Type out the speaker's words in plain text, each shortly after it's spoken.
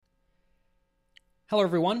Hello,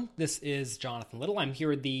 everyone. This is Jonathan Little. I'm here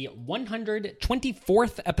with the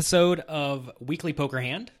 124th episode of Weekly Poker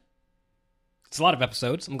Hand. It's a lot of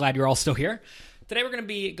episodes. I'm glad you're all still here. Today, we're going to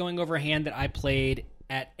be going over a hand that I played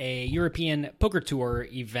at a European Poker Tour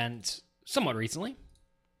event somewhat recently.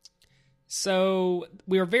 So,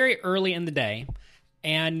 we were very early in the day,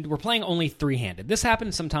 and we're playing only three-handed. This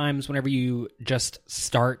happens sometimes whenever you just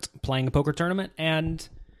start playing a poker tournament, and,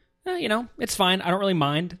 it's fine. I don't really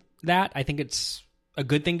mind that. I think it's a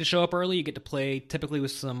good thing to show up early. You get to play typically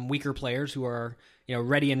with some weaker players who are,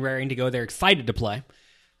 ready and raring to go. They're excited to play.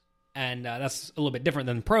 And that's a little bit different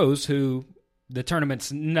than pros who the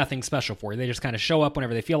tournament's nothing special for. They just kind of show up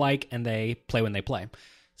whenever they feel like and they play when they play.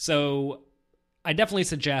 So I definitely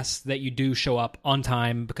suggest that you do show up on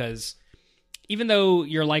time because even though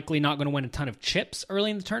you're likely not going to win a ton of chips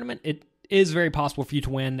early in the tournament, it is very possible for you to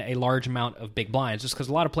win a large amount of big blinds just because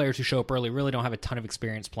a lot of players who show up early really don't have a ton of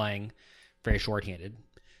experience playing very short-handed.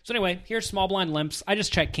 So anyway, here's small blind limps. I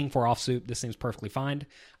just checked King 4 offsuit. This seems perfectly fine.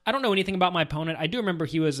 I don't know anything about my opponent. I do remember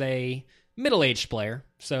he was a middle-aged player,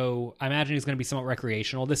 so I imagine he's going to be somewhat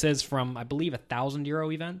recreational. This is from, I believe, a 1,000 euro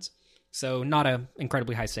event, so not an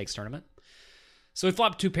incredibly high-stakes tournament. So we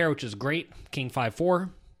flopped 2 pair, which is great. King 5-4.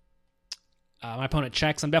 My opponent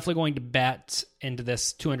checks. I'm definitely going to bet into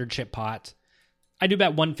this 200-chip pot. I do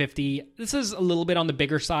bet 150. This is a little bit on the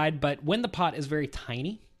bigger side, but when the pot is very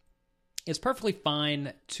tiny, it's perfectly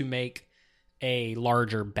fine to make a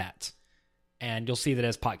larger bet. And you'll see that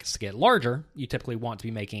as pots get larger, you typically want to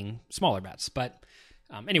be making smaller bets. But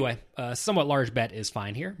anyway, a somewhat large bet is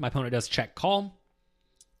fine here. My opponent does check call.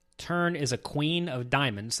 Turn is a queen of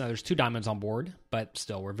diamonds. Now there's 2 diamonds on board, but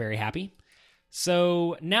still we're very happy.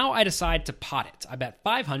 So now I decide to pot it. I bet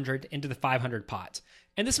 500 into the 500 pot.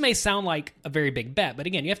 And this may sound like a very big bet, but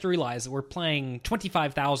again, you have to realize that we're playing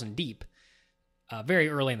 25,000 deep very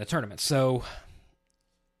early in the tournament. So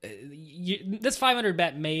this 500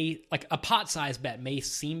 bet may, like a pot size bet may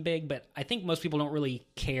seem big, but I think most people don't really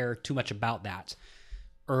care too much about that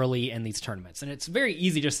early in these tournaments. And it's very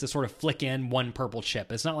easy just to sort of flick in one purple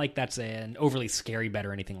chip. It's not like that's an overly scary bet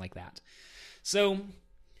or anything like that. So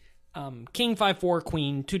King 5-4,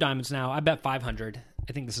 Queen, 2 diamonds now. I bet 500.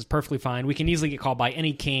 I think this is perfectly fine. We can easily get called by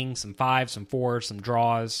any king, some 5s, some 4s, some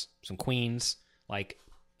draws, some queens, like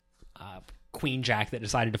Queen Jack that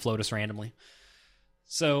decided to float us randomly.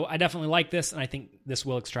 So I definitely like this, and I think this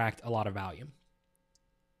will extract a lot of value.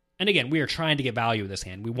 And again, we are trying to get value with this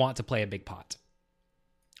hand. We want to play a big pot.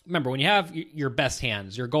 Remember, when you have your best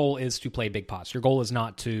hands, your goal is to play big pots. Your goal is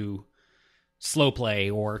not to slow play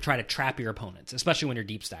or try to trap your opponents, especially when you're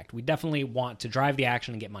deep stacked. We definitely want to drive the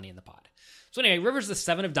action and get money in the pot. So anyway, river's the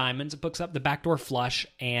 7 of diamonds. It books up the backdoor flush,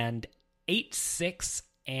 and 8-6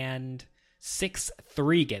 and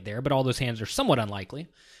 6-3 get there, but all those hands are somewhat unlikely.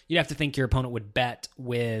 You'd have to think your opponent would bet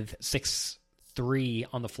with 6-3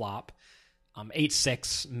 on the flop.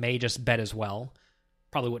 8-6 may just bet as well.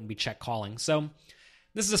 Probably wouldn't be check calling. So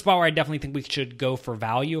this is a spot where I definitely think we should go for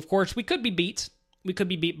value. Of course, we could be beat. We could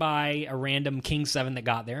be beat by a random King 7 that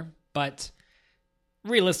got there, but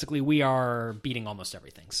realistically, we are beating almost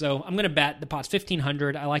everything. So I'm going to bet the pot's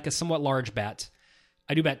 1,500. I like a somewhat large bet.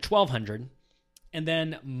 I do bet 1,200. And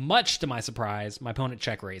then, much to my surprise, my opponent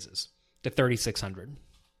check raises to 3,600.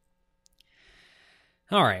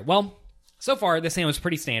 All right, well, so far this hand was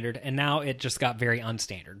pretty standard, and now it just got very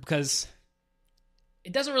unstandard because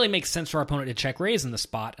it doesn't really make sense for our opponent to check raise in the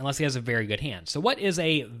spot unless he has a very good hand. So what is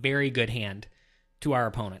a very good hand to our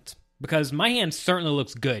opponent? Because my hand certainly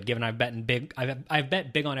looks good, given I've bet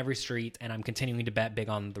big on every street, and I'm continuing to bet big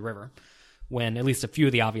on the river when at least a few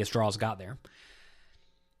of the obvious draws got there.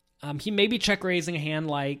 He may be check raising a hand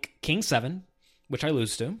like King 7, which I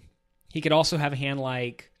lose to. He could also have a hand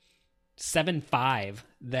like 7-5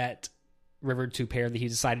 that rivered to pair that he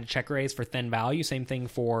decided to check raise for thin value. Same thing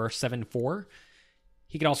for 7-4.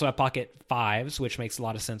 He could also have pocket 5s, which makes a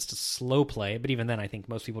lot of sense to slow play. But even then, I think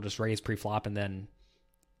most people just raise pre-flop, and then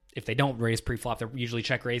if they don't raise pre-flop, they're usually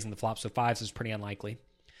check raising the flop. So 5s is pretty unlikely.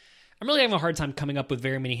 I'm really having a hard time coming up with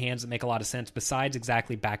very many hands that make a lot of sense besides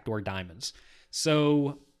exactly backdoor diamonds.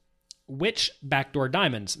 So which backdoor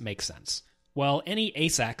diamonds make sense? Well, any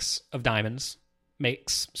ace-x of diamonds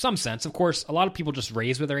makes some sense. Of course, a lot of people just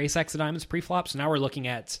raise with their ace-x of diamonds pre-flop, so now we're looking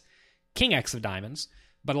at king-x of diamonds,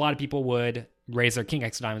 but a lot of people would raise their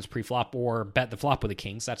king-x of diamonds pre-flop or bet the flop with the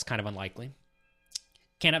king, so that's kind of unlikely.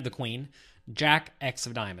 Can't have the queen. Jack-x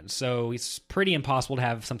of diamonds, so it's pretty impossible to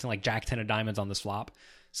have something like Jack-10 of diamonds on this flop.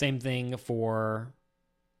 Same thing for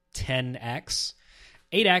 10x.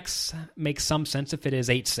 8x makes some sense if it is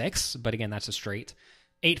 8-6, but again, that's a straight.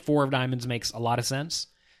 8-4 of diamonds makes a lot of sense.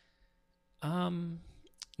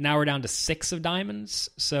 Now we're down to 6 of diamonds.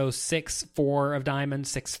 So 6-4 of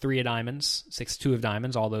diamonds, 6-3 of diamonds, 6-2 of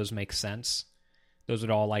diamonds. All those make sense. Those would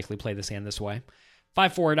all likely play this hand this way.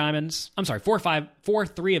 5-4 of diamonds. I'm sorry,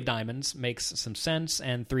 4-3 of diamonds makes some sense,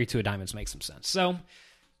 and 3-2 of diamonds makes some sense. So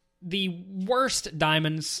the worst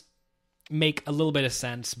diamonds make a little bit of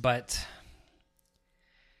sense, but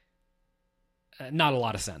not a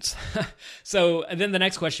lot of sense. So then the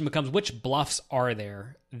next question becomes, which bluffs are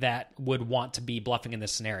there that would want to be bluffing in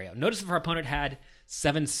this scenario? Notice if our opponent had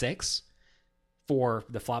 7-6 for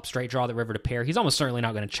the flop straight draw, the river to pair, he's almost certainly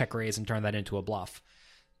not going to check raise and turn that into a bluff.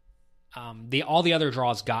 All the other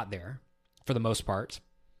draws got there for the most part.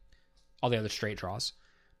 All the other straight draws,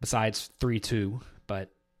 besides 3-2,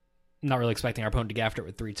 but I'm not really expecting our opponent to get after it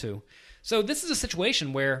with 3-2. So this is a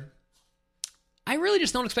situation where I really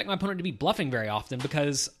just don't expect my opponent to be bluffing very often,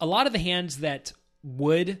 because a lot of the hands that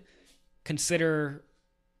would consider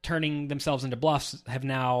turning themselves into bluffs have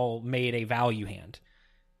now made a value hand,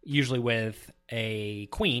 usually with a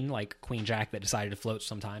queen, like Queen Jack that decided to float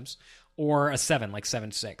sometimes, or a 7, like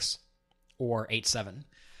 7-6, or 8-7.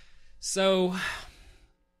 So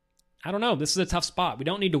I don't know. This is a tough spot. We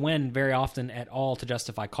don't need to win very often at all to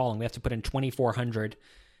justify calling. We have to put in 2,400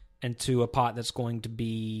 into a pot that's going to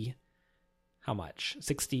be, how much?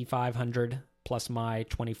 6,500 plus my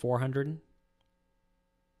 2,400.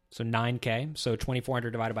 So 9K. So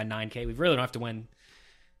 2,400 divided by 9K. We really don't have to win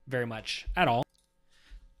very much at all.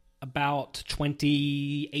 About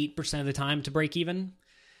 28% of the time to break even.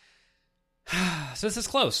 So this is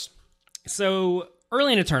close. So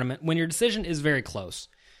early in a tournament, when your decision is very close,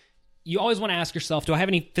 you always want to ask yourself, do I have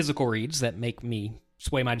any physical reads that make me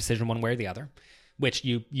sway my decision one way or the other? Which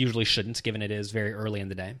you usually shouldn't, given it is very early in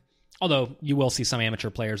the day. Although you will see some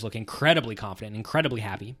amateur players look incredibly confident, incredibly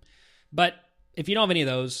happy. But if you don't have any of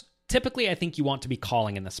those, typically I think you want to be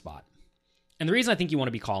calling in this spot. And the reason I think you want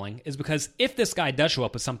to be calling is because if this guy does show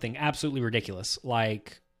up with something absolutely ridiculous,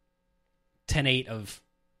 like 10-8 of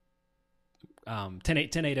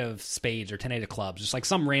 10-8 of spades or 10-8 of clubs, just like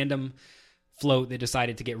some random float that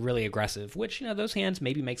decided to get really aggressive, which, those hands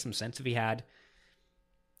maybe make some sense if he had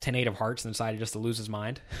 10-8 of hearts and decided just to lose his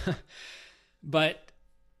mind. But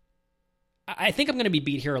I think I'm going to be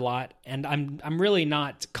beat here a lot, and I'm really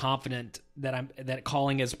not confident that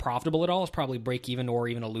calling is profitable at all. It's probably break even or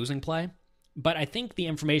even a losing play. But I think the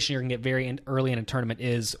information you're going to get very early in a tournament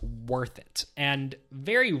is worth it. And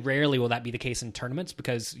very rarely will that be the case in tournaments,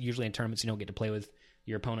 because usually in tournaments you don't get to play with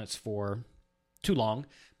your opponents for too long.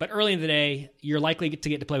 But early in the day, you're likely to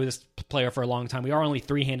get to play with this player for a long time. We are only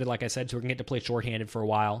 3-handed, like I said, so we're going to get to play short-handed for a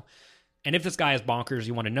while. And if this guy is bonkers,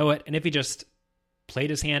 you want to know it. And if he just played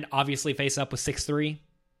his hand, obviously face up with 6-3,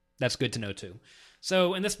 that's good to know too.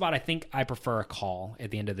 So in this spot, I think I prefer a call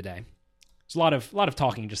at the end of the day. It's a lot of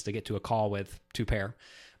talking just to get to a call with 2 pair.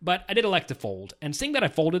 But I did elect to fold. And seeing that I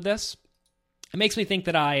folded this, it makes me think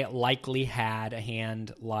that I likely had a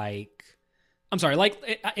hand like...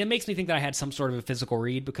 it makes me think that I had some sort of a physical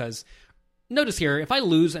read, because notice here, if I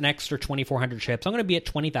lose an extra 2,400 chips, I'm going to be at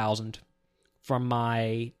 20,000 from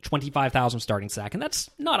my 25,000 starting stack, and that's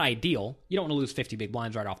not ideal. You don't want to lose 50 big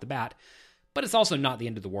blinds right off the bat, but it's also not the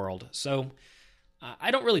end of the world. So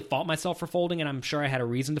I don't really fault myself for folding, and I'm sure I had a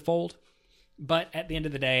reason to fold. But at the end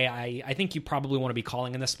of the day, I think you probably want to be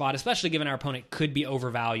calling in this spot, especially given our opponent could be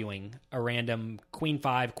overvaluing a random Queen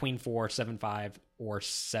 5, Queen 4, 7-5, or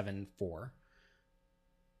 7-4.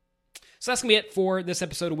 So that's going to be it for this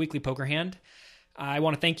episode of Weekly Poker Hand. I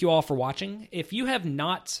want to thank you all for watching. If you have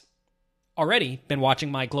not already been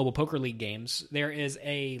watching my Global Poker League games, there is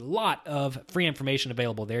a lot of free information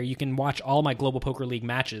available there. You can watch all my Global Poker League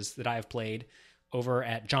matches that I have played over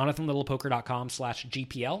at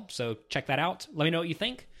jonathanlittlepoker.com/GPL. So check that out. Let me know what you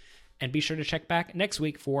think. And be sure to check back next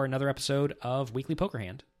week for another episode of Weekly Poker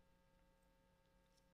Hand.